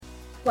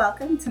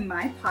Welcome to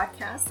my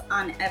podcast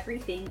on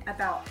everything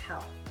about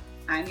health.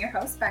 I'm your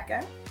host,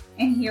 Becca,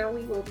 and here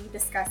we will be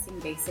discussing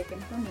basic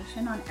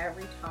information on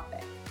every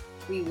topic.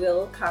 We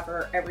will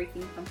cover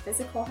everything from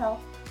physical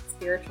health,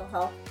 spiritual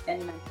health, and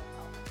mental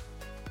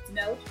health.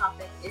 No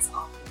topic is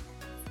off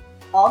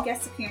limits. All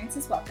guest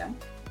appearances welcome.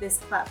 This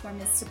platform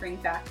is to bring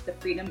back the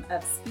freedom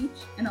of speech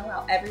and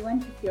allow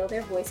everyone to feel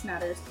their voice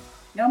matters,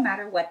 no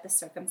matter what the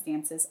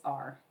circumstances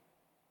are.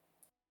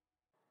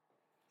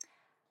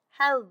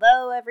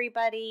 Hello,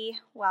 everybody.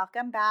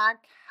 Welcome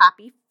back.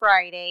 Happy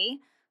Friday.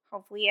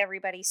 Hopefully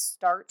everybody's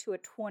start to a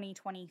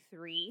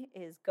 2023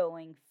 is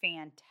going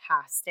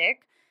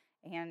fantastic.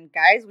 And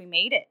guys, we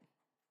made it.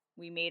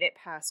 We made it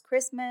past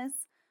Christmas.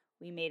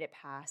 We made it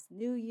past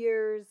New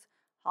Year's.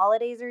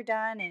 Holidays are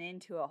done and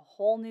into a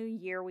whole new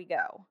year we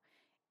go.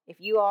 If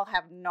you all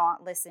have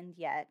not listened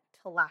yet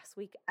to last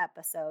week's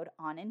episode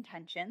on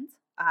intentions,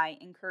 I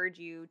encourage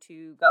you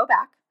to go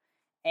back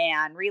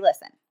and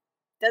re-listen.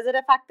 Does it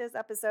affect this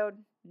episode?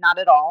 Not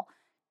at all.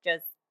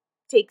 Just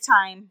take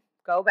time,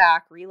 go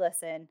back,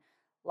 re-listen.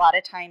 A lot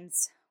of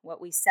times what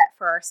we set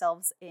for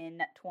ourselves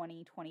in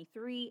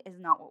 2023 is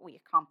not what we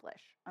accomplish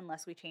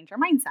unless we change our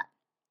mindset.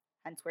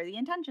 Hence where the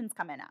intentions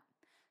come in at.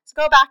 So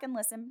go back and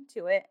listen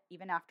to it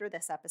even after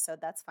this episode.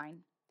 That's fine.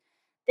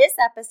 This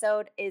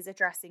episode is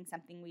addressing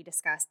something we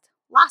discussed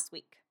last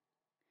week.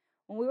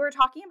 When we were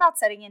talking about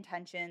setting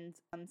intentions,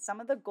 some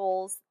of the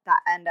goals that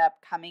end up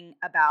coming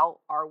about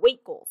are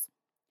weight goals.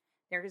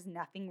 There is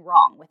nothing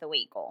wrong with a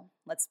weight goal.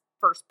 Let's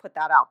first put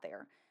that out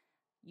there.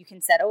 You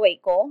can set a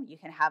weight goal. You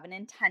can have an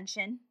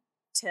intention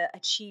to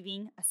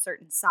achieving a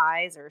certain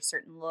size or a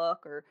certain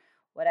look or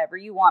whatever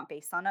you want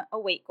based on a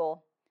weight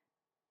goal.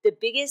 The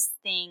biggest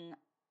thing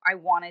I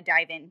want to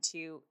dive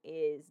into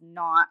is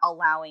not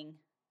allowing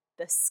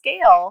the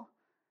scale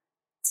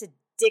to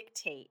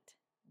dictate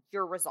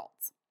your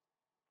results.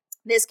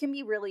 This can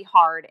be really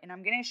hard, and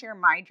I'm going to share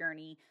my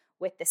journey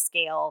with the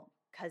scale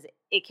because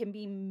it can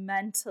be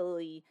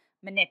mentally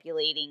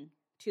manipulating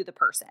to the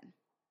person.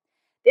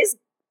 This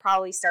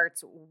probably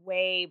starts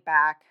way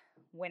back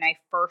when I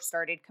first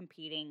started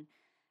competing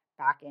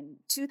back in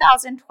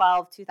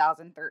 2012,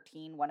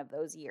 2013, one of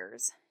those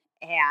years.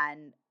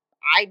 And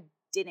I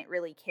didn't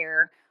really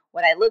care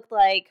what I looked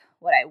like,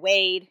 what I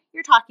weighed.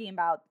 You're talking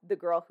about the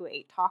girl who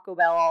ate Taco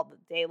Bell all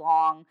the day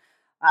long,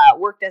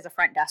 worked as a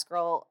front desk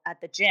girl at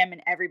the gym,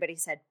 and everybody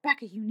said,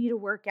 Becca, you need to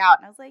work out.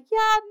 And I was like,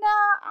 yeah,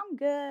 nah, I'm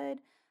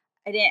good.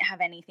 I didn't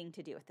have anything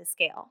to do with the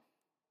scale.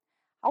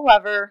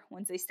 However,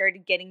 once I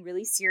started getting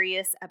really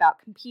serious about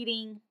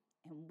competing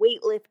and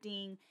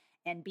weightlifting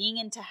and being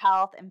into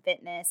health and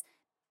fitness,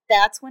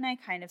 that's when I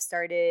kind of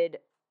started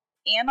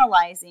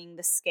analyzing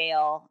the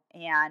scale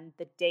and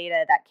the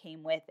data that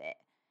came with it.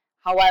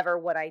 However,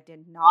 what I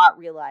did not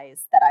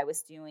realize that I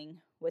was doing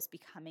was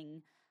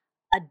becoming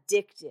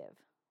addictive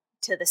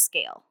to the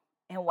scale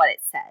and what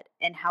it said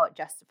and how it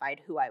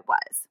justified who I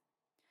was.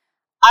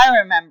 I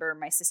remember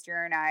my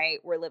sister and I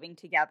were living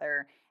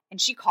together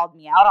and she called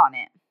me out on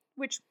it,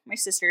 which my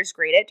sister is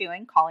great at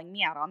doing, calling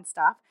me out on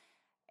stuff.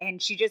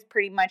 And she just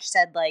pretty much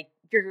said, like,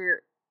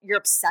 you're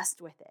obsessed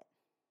with it.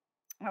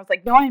 And I was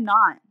like, no, I'm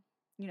not.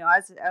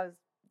 I was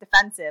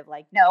defensive,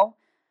 like, no,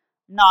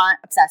 I'm not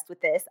obsessed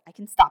with this. I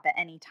can stop at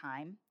any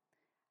time.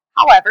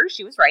 However,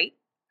 she was right.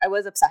 I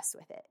was obsessed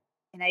with it.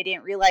 And I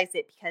didn't realize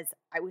it because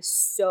I was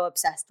so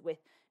obsessed with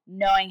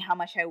knowing how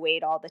much I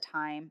weighed all the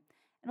time.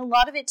 And a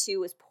lot of it, too,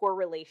 was poor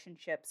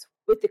relationships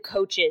with the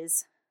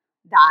coaches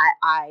that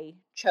I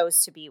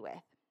chose to be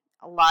with.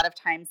 A lot of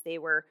times they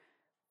were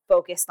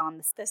focused on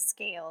the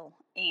scale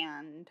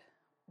and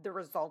the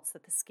results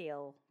that the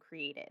scale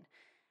created.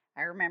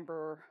 I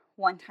remember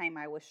one time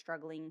I was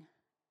struggling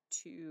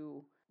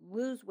to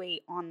lose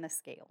weight on the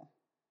scale.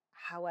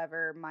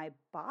 However, my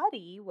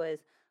body was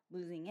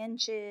losing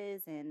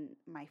inches and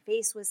my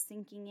face was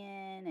sinking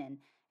in and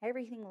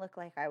everything looked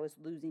like I was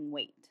losing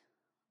weight.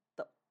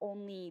 The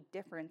only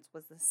difference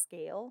was the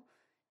scale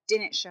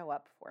didn't show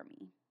up for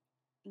me.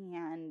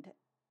 And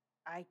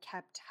I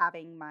kept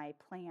having my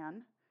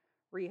plan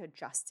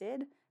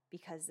readjusted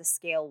because the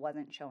scale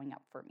wasn't showing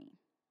up for me.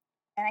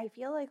 And I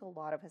feel like a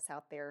lot of us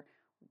out there,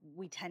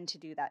 we tend to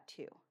do that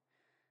too.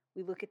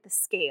 We look at the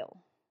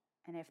scale,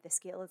 and if the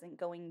scale isn't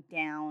going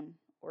down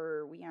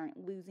or we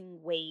aren't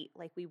losing weight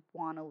like we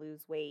want to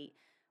lose weight,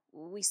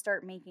 we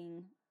start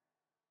making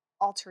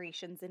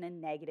alterations in a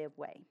negative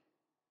way.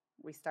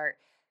 We start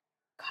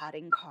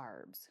cutting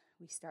carbs.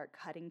 We start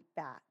cutting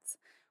fats.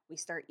 We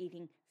start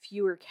eating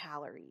fewer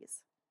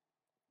calories.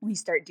 We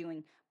start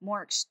doing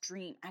more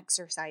extreme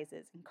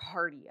exercises and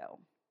cardio.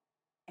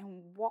 And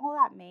while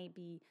that may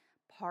be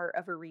part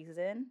of a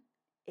reason,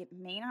 it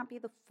may not be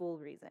the full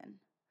reason.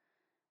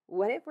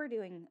 What if we're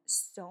doing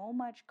so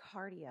much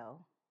cardio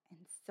and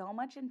so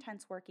much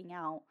intense working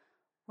out,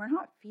 we're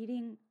not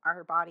feeding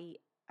our body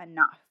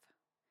enough?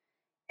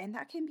 And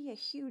that can be a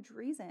huge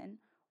reason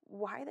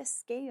why the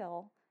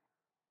scale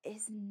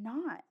is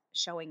not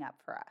showing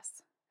up for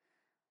us.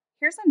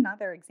 Here's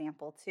another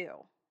example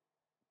too.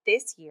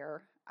 This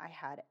year, I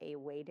had a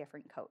way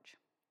different coach.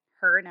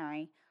 Her and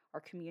I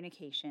Our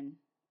communication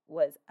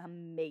was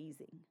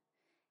amazing,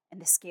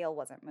 and the scale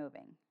wasn't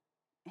moving.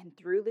 And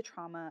through the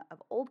trauma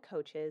of old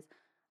coaches,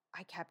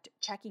 I kept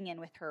checking in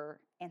with her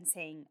and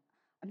saying,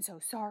 I'm so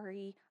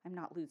sorry, I'm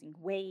not losing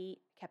weight,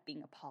 kept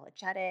being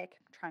apologetic,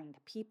 trying to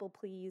people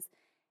please.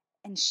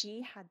 And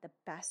she had the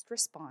best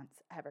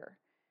response ever.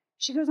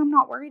 She goes, I'm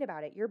not worried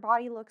about it. Your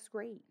body looks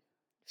great.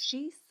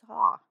 She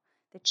saw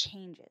the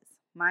changes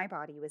my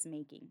body was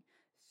making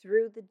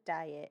through the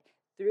diet,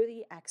 through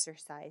the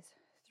exercise,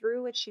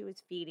 through what she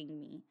was feeding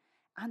me.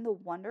 And the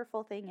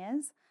wonderful thing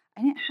is,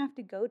 I didn't have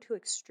to go to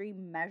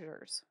extreme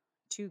measures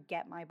to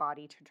get my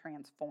body to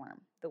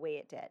transform the way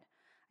it did.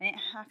 I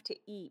didn't have to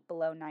eat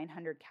below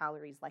 900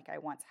 calories like I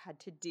once had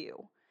to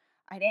do.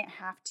 I didn't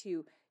have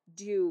to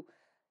do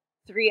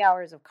 3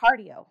 hours of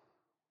cardio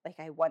like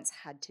I once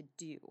had to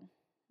do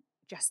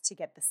just to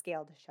get the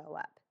scale to show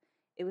up.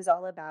 It was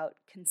all about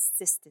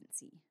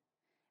consistency,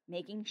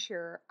 making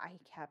sure I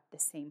kept the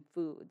same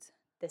foods,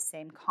 the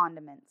same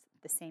condiments,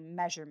 the same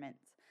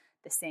measurements,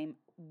 the same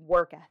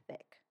work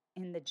ethic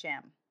in the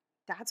gym.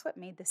 That's what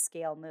made the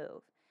scale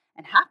move.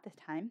 And half the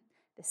time,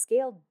 the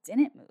scale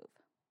didn't move.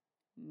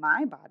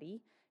 My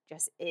body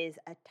just is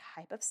a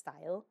type of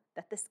style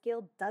that the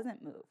scale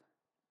doesn't move.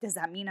 Does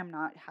that mean I'm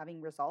not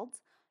having results?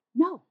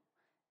 No,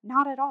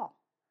 not at all.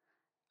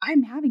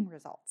 I'm having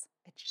results.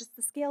 It's just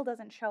the scale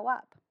doesn't show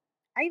up.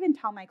 I even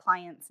tell my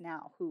clients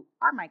now, who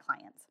are my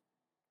clients,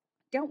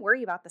 don't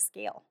worry about the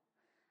scale.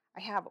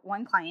 I have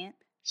one client,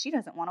 she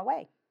doesn't want to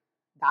weigh.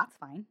 That's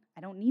fine.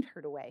 I don't need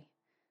her to weigh.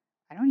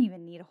 I don't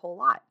even need a whole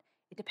lot.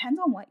 It depends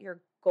on what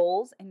your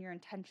goals and your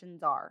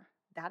intentions are.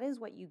 That is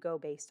what you go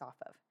based off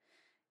of.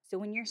 So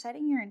when you're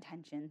setting your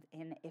intentions,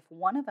 and if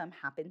one of them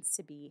happens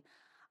to be,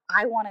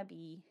 I want to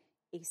be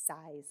a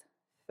size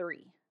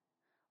 3,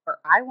 or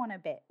I want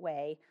to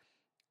weigh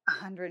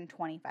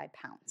 125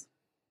 pounds,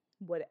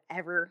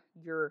 whatever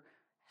your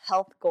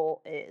health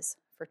goal is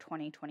for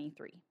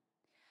 2023.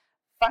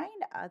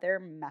 Find other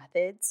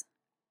methods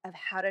of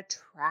how to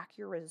track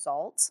your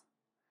results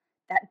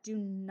that do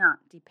not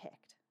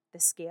depict the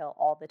scale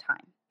all the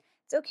time.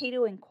 It's okay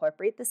to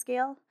incorporate the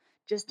scale,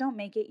 just don't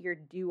make it your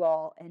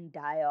do-all and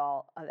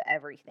die-all of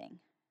everything.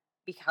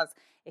 Because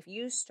if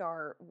you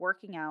start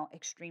working out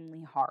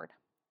extremely hard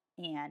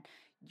and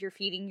you're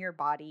feeding your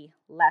body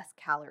less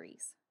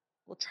calories,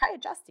 well, try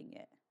adjusting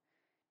it.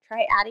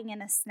 Try adding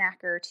in a snack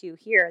or two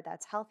here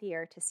that's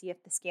healthier to see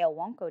if the scale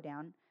won't go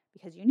down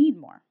because you need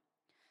more.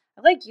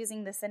 I like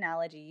using this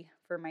analogy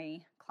for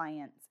my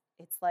clients.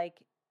 It's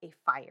like a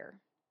fire.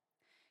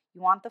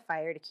 You want the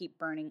fire to keep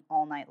burning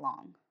all night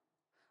long.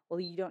 Well,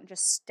 you don't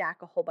just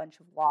stack a whole bunch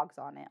of logs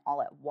on it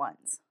all at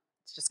once.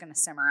 It's just going to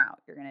simmer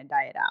out. You're going to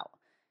die it out.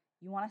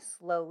 You want to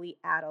slowly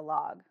add a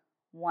log,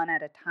 one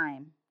at a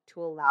time,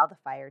 to allow the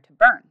fire to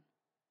burn.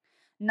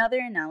 Another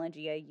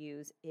analogy I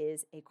use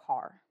is a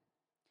car.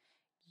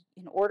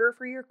 In order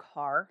for your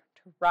car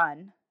to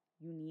run,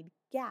 you need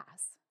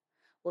gas.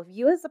 Well, if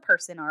you as a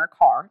person are a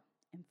car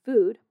and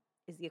food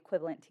is the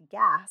equivalent to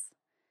gas,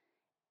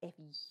 if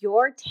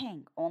your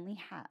tank only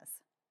has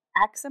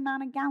X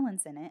amount of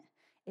gallons in it,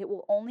 it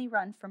will only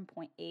run from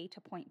point A to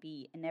point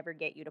B and never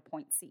get you to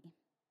point C.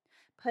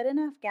 Put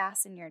enough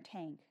gas in your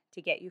tank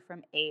to get you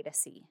from A to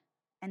C.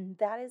 And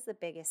that is the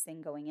biggest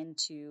thing going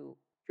into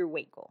your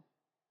weight goal.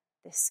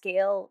 The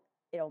scale,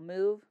 it'll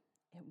move,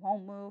 it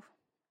won't move.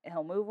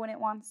 It'll move when it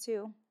wants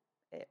to.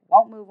 It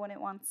won't move when it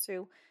wants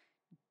to.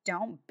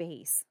 Don't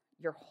base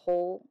your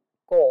whole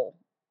goal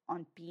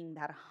on being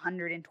that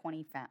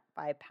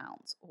 125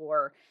 pounds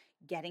or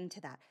getting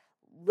to that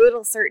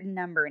little certain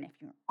number. And if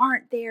you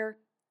aren't there,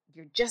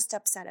 you're just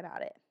upset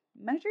about it.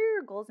 Measure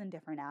your goals in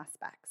different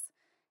aspects.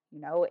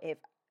 If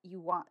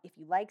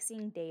you like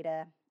seeing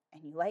data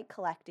and you like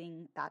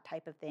collecting that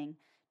type of thing,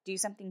 do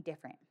something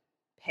different.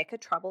 Pick a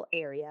trouble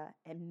area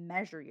and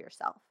measure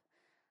yourself.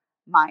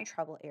 My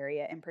trouble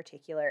area in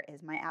particular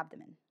is my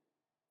abdomen.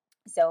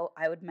 So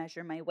I would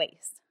measure my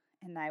waist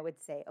and I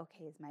would say,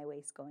 okay, is my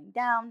waist going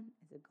down?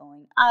 Is it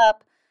going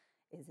up?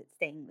 Is it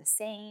staying the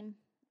same?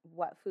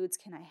 What foods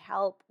can I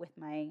help with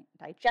my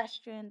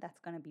digestion that's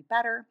going to be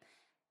better?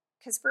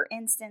 Because for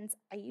instance,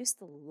 I used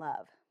to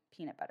love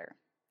peanut butter.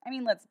 I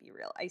mean, let's be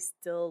real. I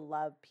still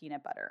love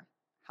peanut butter.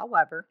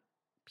 However,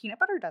 peanut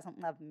butter doesn't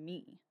love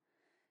me.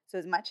 So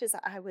as much as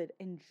I would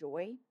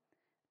enjoy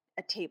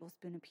a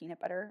tablespoon of peanut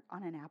butter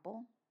on an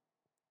apple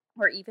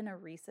or even a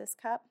Reese's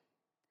cup,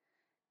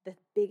 the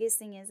biggest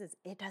thing is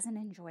it doesn't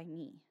enjoy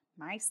me.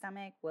 My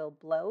stomach will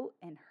bloat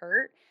and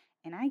hurt,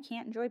 and I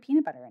can't enjoy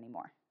peanut butter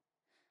anymore.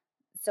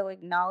 So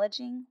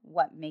acknowledging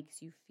what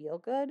makes you feel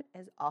good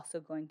is also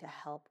going to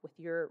help with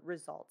your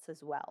results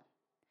as well.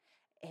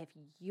 If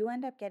you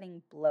end up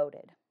getting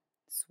bloated,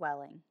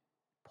 swelling,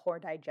 poor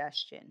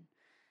digestion,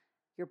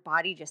 your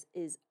body just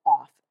is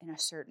off in a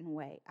certain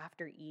way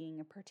after eating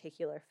a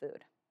particular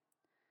food,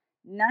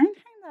 9 times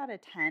out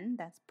of 10,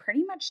 that's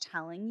pretty much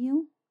telling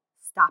you,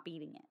 stop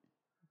eating it.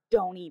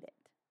 Don't eat it.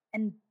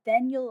 And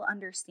then you'll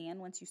understand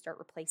once you start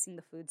replacing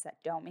the foods that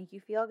don't make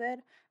you feel good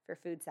for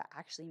foods that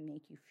actually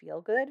make you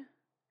feel good,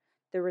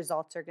 the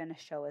results are going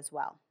to show as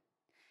well.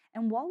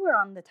 And while we're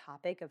on the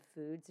topic of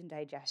foods and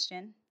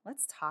digestion,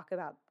 let's talk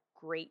about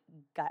great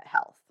gut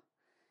health.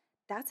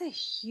 That's a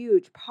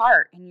huge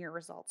part in your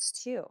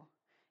results too.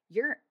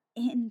 Your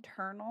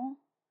internal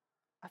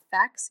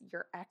affects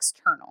your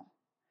external.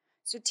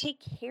 So take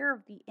care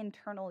of the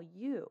internal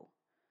you.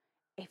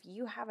 If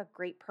you have a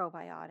great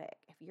probiotic,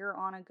 if you're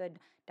on a good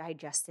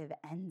digestive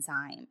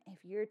enzyme, if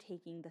you're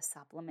taking the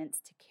supplements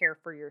to care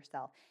for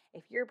yourself,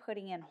 if you're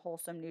putting in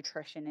wholesome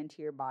nutrition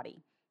into your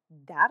body,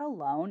 that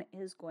alone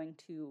is going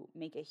to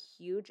make a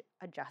huge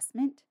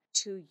adjustment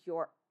to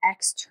your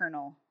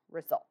external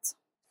results.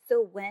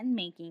 So when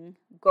making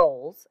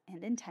goals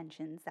and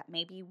intentions that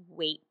may be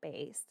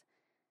weight-based,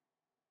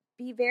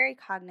 be very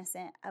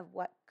cognizant of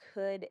what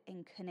could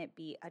and couldn't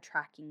be a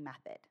tracking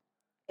method.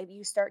 If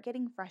you start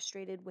getting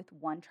frustrated with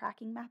one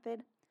tracking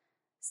method,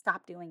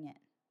 stop doing it.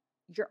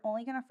 You're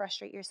only going to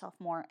frustrate yourself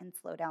more and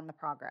slow down the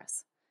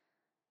progress.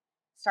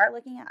 Start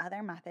looking at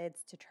other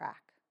methods to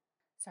track.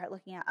 Start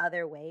looking at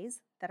other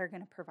ways that are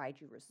going to provide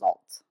you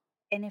results.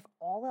 And if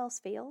all else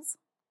fails,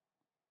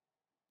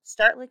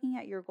 start looking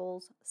at your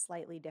goals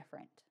slightly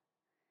different.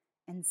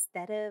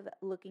 Instead of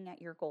looking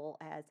at your goal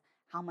as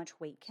how much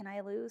weight can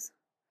I lose,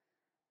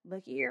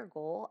 look at your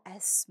goal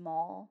as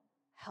small,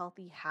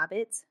 healthy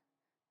habits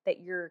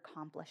that you're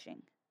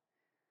accomplishing.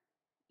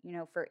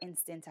 For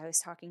instance, I was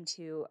talking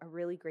to a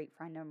really great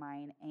friend of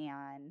mine,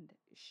 and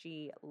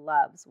she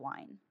loves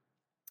wine.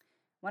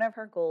 One of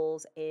her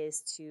goals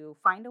is to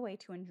find a way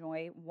to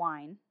enjoy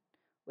wine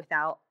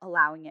without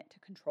allowing it to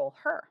control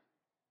her.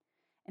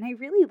 And I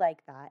really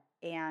like that.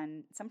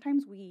 And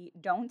sometimes we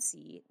don't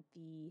see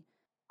the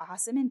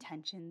awesome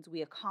intentions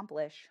we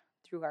accomplish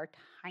through our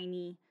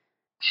tiny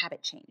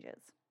habit changes.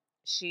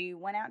 She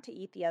went out to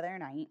eat the other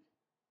night,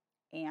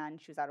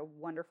 and she was at a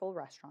wonderful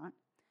restaurant.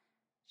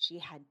 She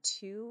had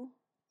 2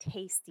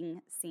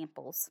 tasting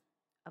samples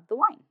of the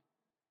wine.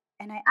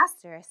 And I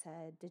asked her, I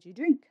said, "Did you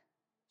drink?"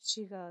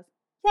 She goes,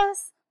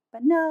 "Yes,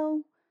 but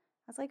no."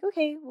 I was like,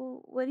 "Okay,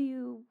 well, what do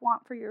you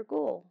want for your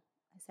goal?"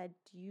 I said,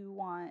 "Do you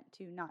want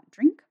to not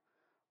drink,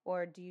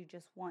 or do you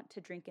just want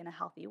to drink in a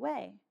healthy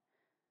way?"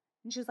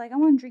 And she was like, "I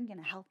want to drink in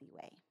a healthy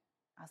way."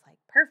 I was like,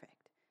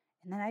 "Perfect."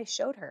 And then I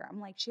showed her. I'm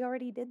like, she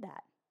already did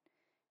that.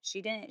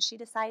 She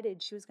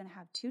decided she was going to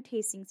have 2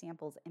 tasting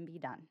samples and be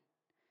done.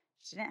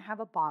 She didn't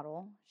have a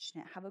bottle. She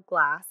didn't have a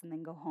glass and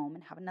then go home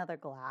and have another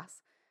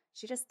glass.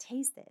 She just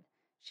tasted.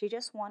 She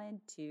just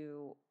wanted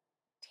to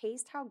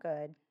taste how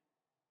good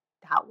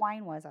that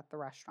wine was at the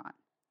restaurant.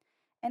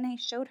 And I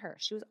showed her.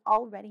 She was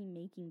already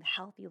making the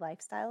healthy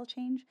lifestyle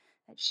change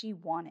that she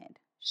wanted.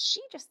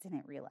 She just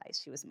didn't realize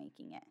she was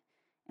making it.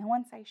 And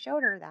once I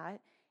showed her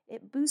that,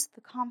 it boosts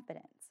the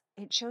confidence.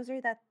 It shows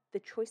her that the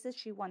choices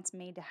she once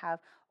made to have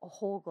a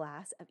whole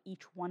glass of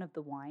each one of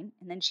the wine,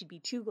 and then she'd be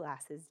 2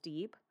 glasses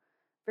deep,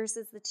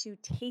 versus the 2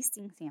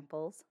 tasting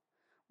samples,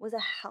 was a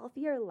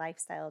healthier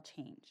lifestyle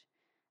change.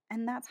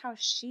 And that's how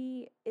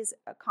she is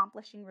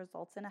accomplishing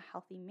results in a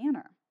healthy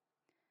manner.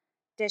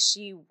 Does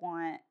she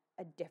want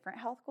a different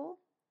health goal?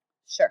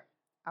 Sure,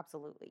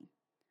 absolutely.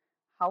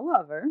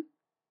 However,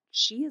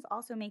 she is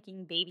also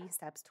making baby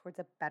steps towards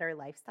a better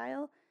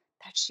lifestyle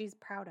that she's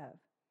proud of.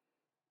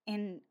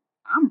 And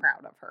I'm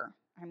proud of her.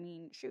 I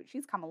mean, shoot,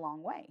 she's come a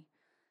long way.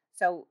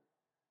 So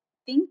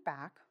think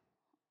back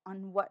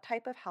on what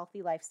type of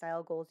healthy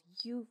lifestyle goals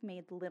you've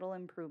made little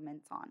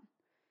improvements on.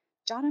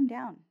 Jot them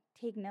down.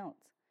 Take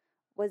notes.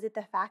 Was it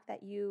the fact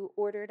that you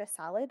ordered a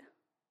salad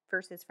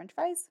versus French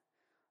fries?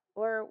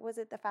 Or was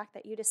it the fact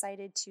that you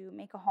decided to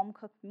make a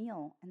home-cooked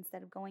meal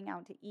instead of going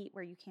out to eat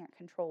where you can't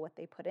control what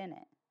they put in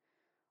it?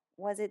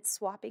 Was it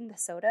swapping the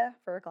soda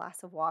for a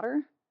glass of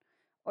water?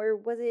 Or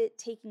was it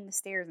taking the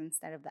stairs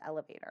instead of the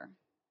elevator?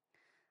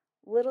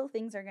 Little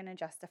things are going to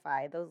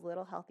justify those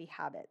little healthy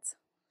habits.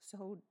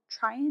 So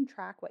try and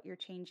track what you're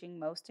changing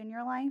most in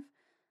your life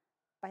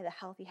by the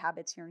healthy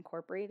habits you're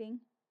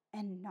incorporating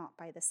and not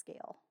by the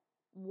scale.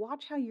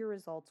 Watch how your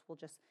results will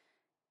just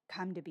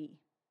come to be.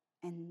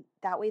 And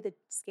that way the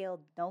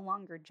scale no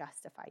longer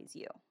justifies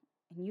you.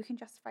 And you can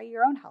justify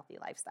your own healthy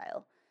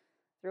lifestyle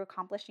through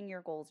accomplishing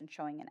your goals and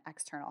showing an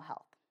external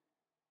health.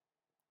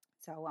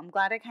 So I'm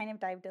glad I kind of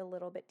dived a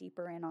little bit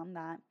deeper in on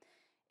that.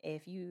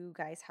 If you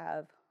guys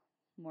have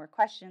more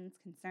questions,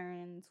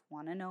 concerns,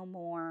 want to know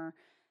more,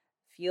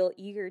 feel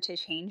eager to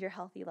change your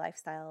healthy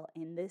lifestyle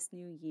in this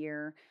new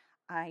year,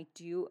 I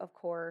do, of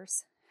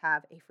course,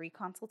 have a free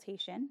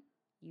consultation.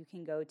 You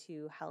can go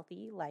to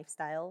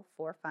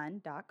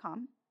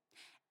healthylifestyleforfun.com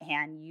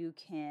and you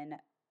can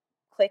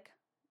click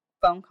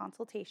phone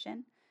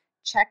consultation,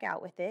 check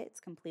out with it. It's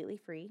completely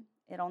free.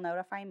 It'll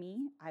notify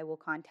me. I will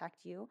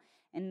contact you,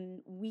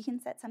 and we can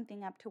set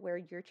something up to where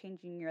you're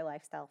changing your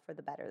lifestyle for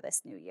the better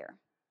this new year.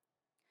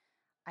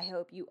 I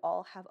hope you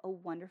all have a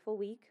wonderful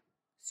week.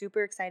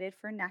 Super excited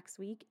for next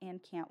week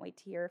and can't wait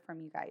to hear from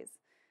you guys.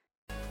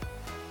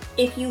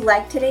 If you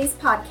like today's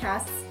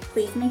podcasts,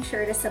 please make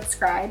sure to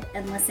subscribe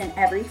and listen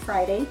every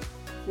Friday.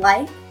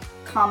 Like,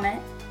 comment,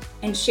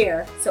 and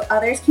share so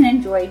others can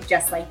enjoy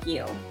just like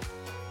you.